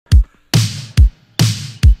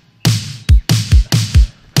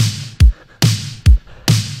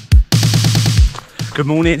Good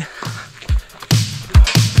morning.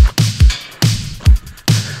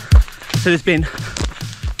 So there's been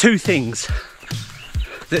two things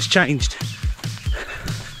that's changed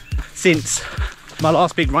since my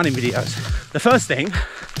last big running videos. The first thing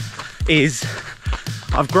is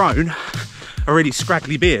I've grown a really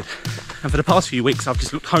scraggly beard, and for the past few weeks I've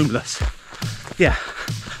just looked homeless. Yeah,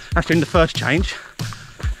 that's been the first change.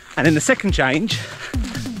 And then the second change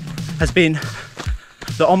has been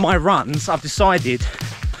that on my runs I've decided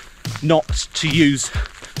not to use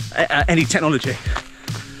any technology.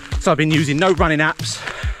 So I've been using no running apps,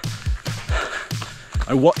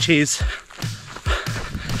 no watches.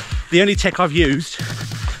 The only tech I've used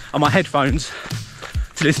are my headphones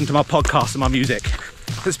to listen to my podcast and my music.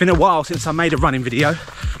 It's been a while since I made a running video.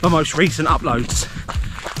 My most recent uploads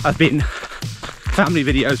have been family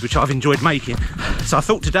videos which I've enjoyed making. So I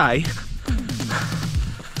thought today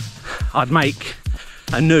I'd make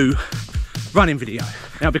a new running video.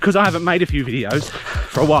 Now, because I haven't made a few videos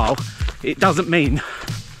for a while, it doesn't mean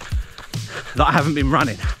that I haven't been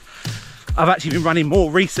running. I've actually been running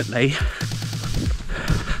more recently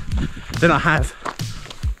than I have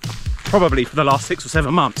probably for the last 6 or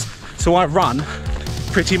 7 months. So I run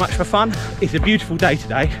pretty much for fun. It's a beautiful day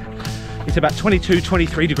today. It's about 22,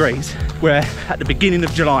 23 degrees. We're at the beginning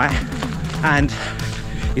of July and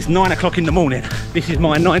it's 9 o'clock in the morning. This is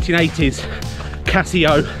my 1980s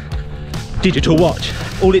Casio digital watch.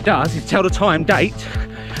 All it does is tell the time, date,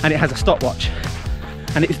 and it has a stopwatch.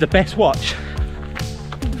 And it's the best watch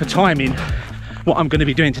for timing what I'm going to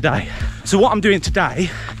be doing today. So what I'm doing today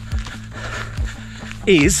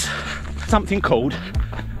is something called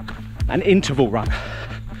an interval run,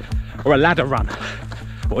 or a ladder run,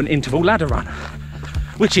 or an interval ladder run,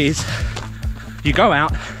 which is you go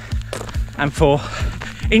out and for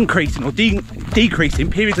increasing or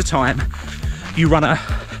decreasing periods of time, you run a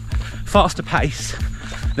faster pace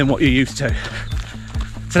than what you're used to.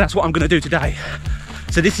 So that's what I'm going to do today.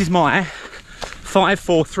 So this is my 5,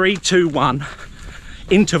 4, 3, 2, 1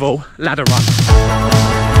 interval ladder run.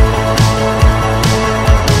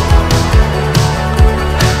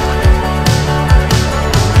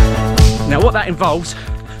 Now what that involves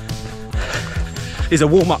is a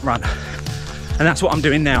warm-up run, and that's what I'm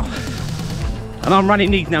doing now. And I'm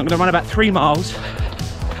running these now. I'm going to run about 3 miles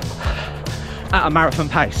at a marathon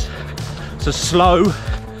pace. So slow,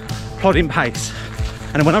 plodding pace.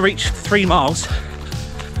 And then when I reach 3 miles,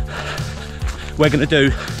 we're going to do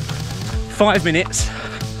 5 minutes,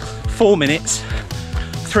 4 minutes,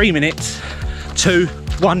 3 minutes, 2,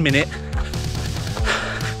 1 minute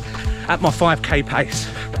at my 5k pace.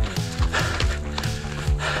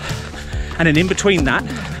 And then in between that,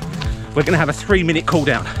 we're going to have a 3-minute cool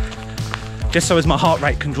down, just so as my heart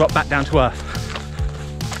rate can drop back down to earth.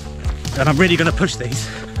 And I'm really going to push these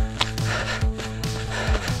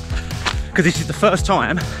because this is the first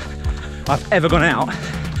time I've ever gone out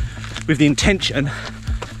with the intention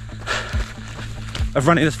of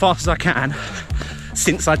running as fast as I can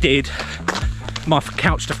since I did my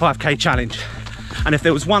Couch to 5k challenge. And if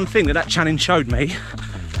there was one thing that that challenge showed me,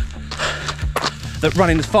 that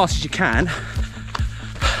running as fast as you can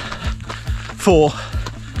for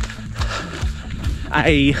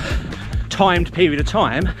a timed period of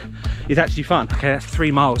time is actually fun. Okay, that's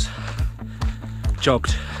 3 miles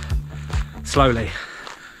jogged slowly.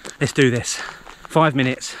 Let's do this. 5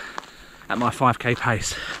 minutes at my 5k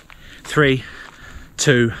pace. 3,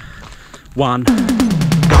 2, 1, go.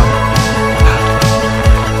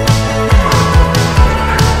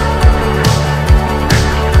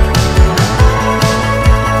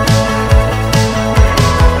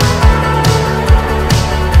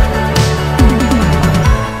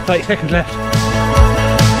 Seconds left.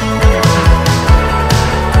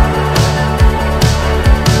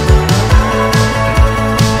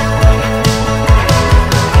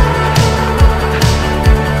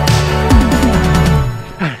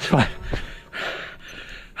 It's fine.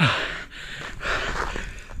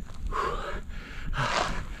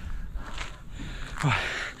 Right.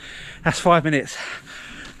 That's 5 minutes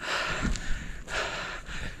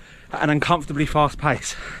at an uncomfortably fast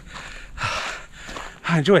pace.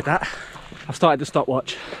 I enjoyed that. I've started the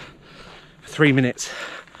stopwatch for 3 minutes.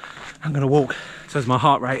 I'm going to walk so as my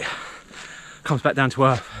heart rate comes back down to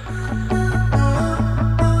earth.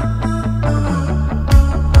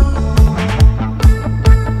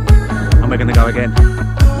 And we're going to go again.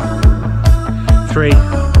 3,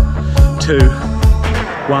 2,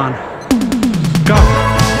 1, go.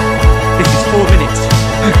 This is 4 minutes.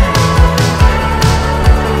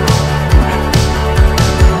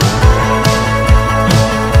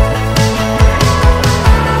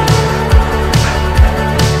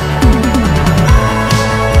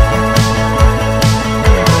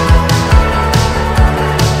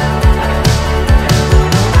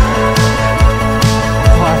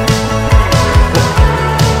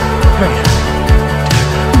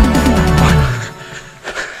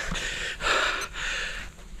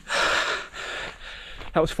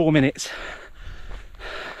 That was 4 minutes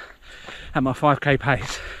at my 5k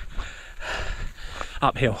pace,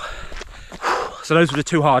 uphill. So those were the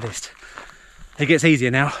two hardest. It gets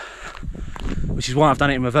easier now, which is why I've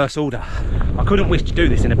done it in reverse order. I couldn't wish to do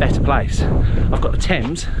this in a better place. I've got the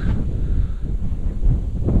Thames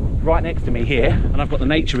right next to me here, and I've got the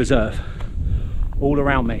nature reserve all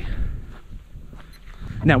around me.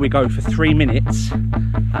 Now we go for 3 minutes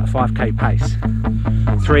at 5k pace.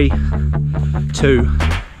 3, 2,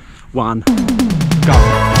 1, go.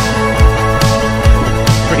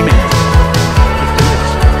 3 minutes. Let's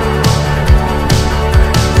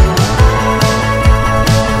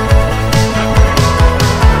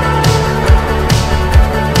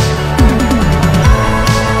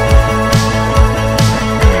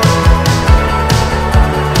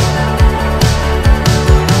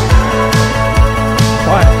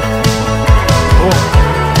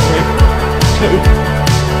do this.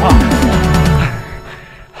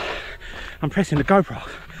 I'm pressing the GoPro.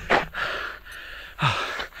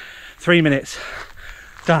 3 minutes,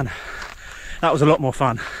 done. That was a lot more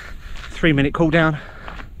fun. 3 minute cool down.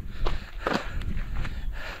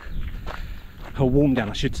 Or warm down,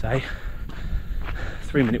 I should say.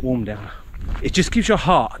 3 minute warm down. It just gives your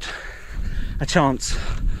heart a chance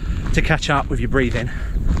to catch up with your breathing.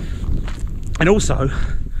 And also,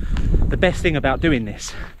 the best thing about doing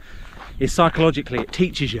this is psychologically it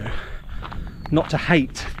teaches you not to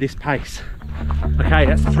hate this pace. Okay,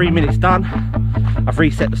 that's 3 minutes done. I've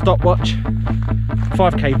reset the stopwatch.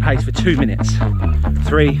 5k pace for 2 minutes.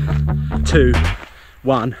 3, 2,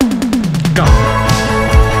 1, go.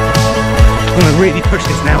 I'm gonna really push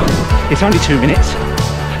this now. It's only 2 minutes.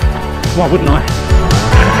 Why wouldn't I?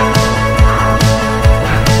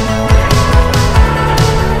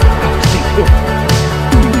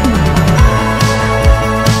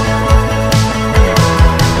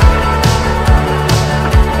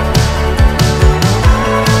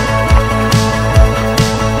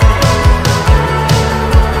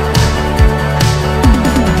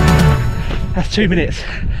 That's 2 minutes.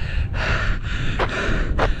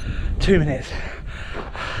 2 minutes.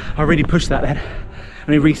 I really pushed that then. Let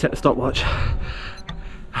me reset the stopwatch.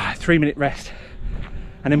 3 minute rest.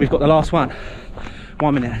 And then we've got the last one.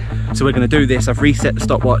 1 minute. So we're going to do this. I've reset the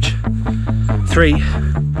stopwatch. 3,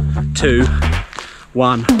 2,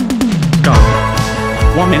 1, go.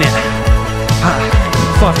 1 minute.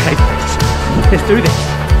 5k pace. Let's do this.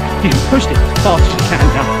 You can push this as fast as you can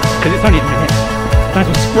now, because it's only a minute. Might as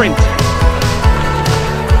well sprint.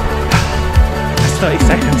 30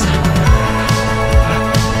 seconds.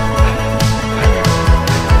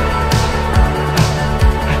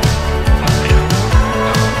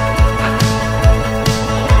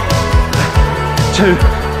 Two,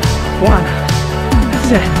 one,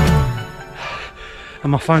 that's it.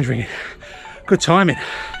 And my phone's ringing. Good timing.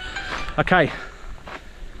 Okay,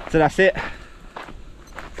 so that's it.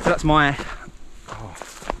 So that's my,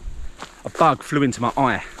 a bug flew into my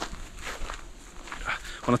eye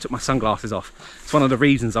when I took my sunglasses off. It's one of the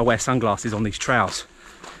reasons I wear sunglasses on these trails,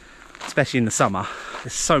 especially in the summer.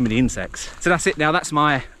 There's so many insects. So that's it now. That's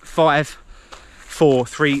my 5, 4,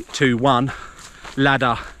 3, 2, 1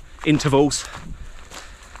 ladder intervals.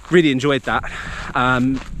 Really enjoyed that.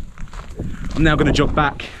 I'm now going to jog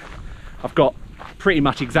back. I've got pretty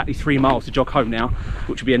much exactly 3 miles to jog home now,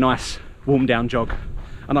 which will be a nice warm down jog.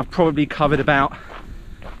 And I've probably covered about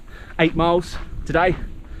 8 miles today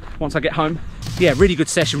once I get home. Yeah, really good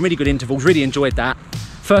session, really good intervals, really enjoyed that.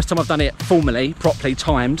 First time I've done it formally, properly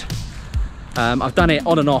timed. I've done it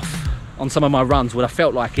on and off on some of my runs when I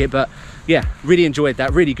felt like it, but yeah, really enjoyed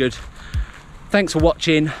that, really good. Thanks for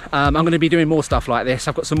watching. I'm going to be doing more stuff like this.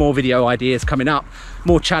 I've got some more video ideas coming up,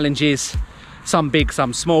 more challenges, some big,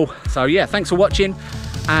 some small. So yeah, thanks for watching.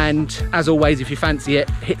 And as always, if you fancy it,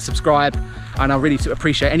 hit subscribe. And I really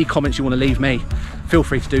appreciate any comments you want to leave me. Feel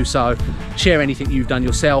free to do so. Share anything you've done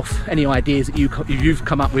yourself, any ideas that you've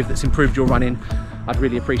come up with that's improved your running. I'd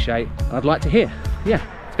really appreciate, and I'd like to hear. Yeah,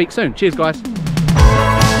 speak soon. Cheers, guys.